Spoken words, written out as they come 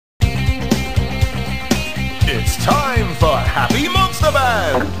It's time for Happy Monster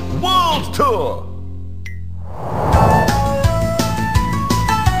Band World Tour!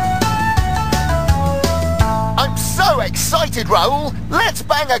 I'm so excited, Raoul! Let's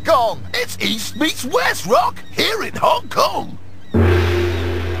bang a gong! It's East meets West Rock here in Hong Kong!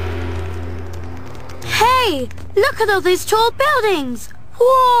 Hey! Look at all these tall buildings!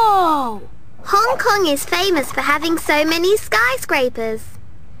 Whoa! Hong Kong is famous for having so many skyscrapers.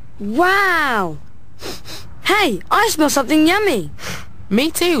 Wow! Hey, I smell something yummy.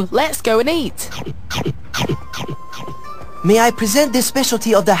 Me too. Let's go and eat. May I present the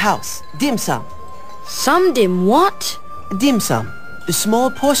specialty of the house, dim sum. Some dim what? Dim sum,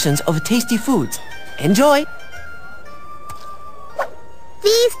 small portions of tasty foods. Enjoy!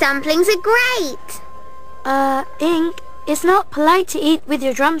 These dumplings are great. Ink, it's not polite to eat with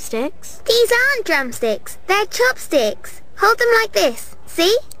your drumsticks. These aren't drumsticks, they're chopsticks. Hold them like this,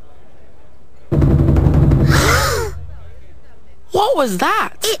 see? What was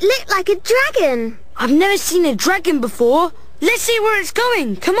that? It looked like a dragon. I've never seen a dragon before. Let's see where it's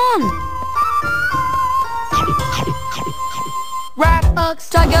going. Come on. Rat, ox,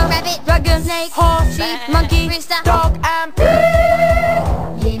 tiger, rabbit, dragon, snake, horse, sheep, monkey, rooster, dog, and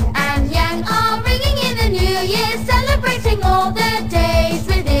pig. Yin and yang are ringing in the new year, celebrating all the days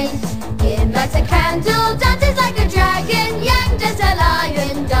within. Yin lights a candle, dances like a dragon, yang does a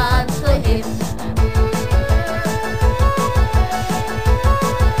lion dance for him.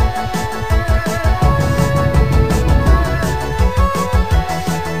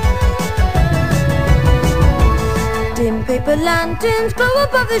 Dim paper lanterns glow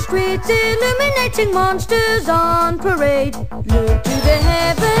above the streets, illuminating monsters on parade. Look to the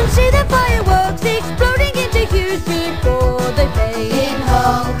heavens, see the fireworks exploding into huge before they fade. In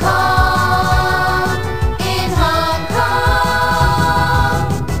Hong Kong,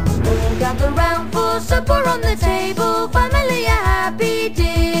 All gather round for supper on the table, family a happy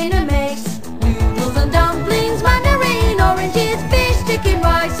dinner makes. Noodles and dumplings, mandarin oranges, fish, chicken,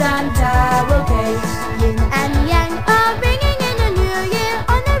 rice and taro cakes. Yin and yang are ringing in the new year,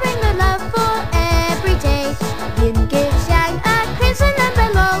 honouring the love for every day. Yin gives yang a crimson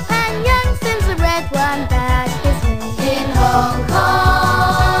envelope, and yang sends a red one back his way. in Hong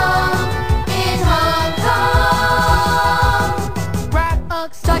Kong, Rat,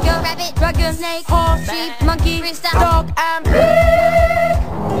 ox, tiger, rabbit, dragon, snake, horse, sheep, monkey, rooster, dog, and pig.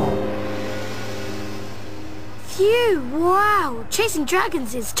 Phew, wow, chasing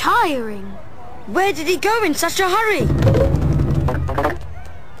dragons is tiring. Where did he go in such a hurry?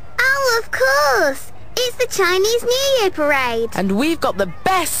 Oh, of course! It's the Chinese New Year parade. And we've got the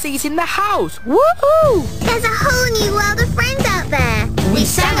best seat in the house. Woohoo! There's a whole new world of friends out there. we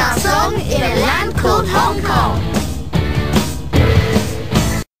sang our song in a land called Hong Kong.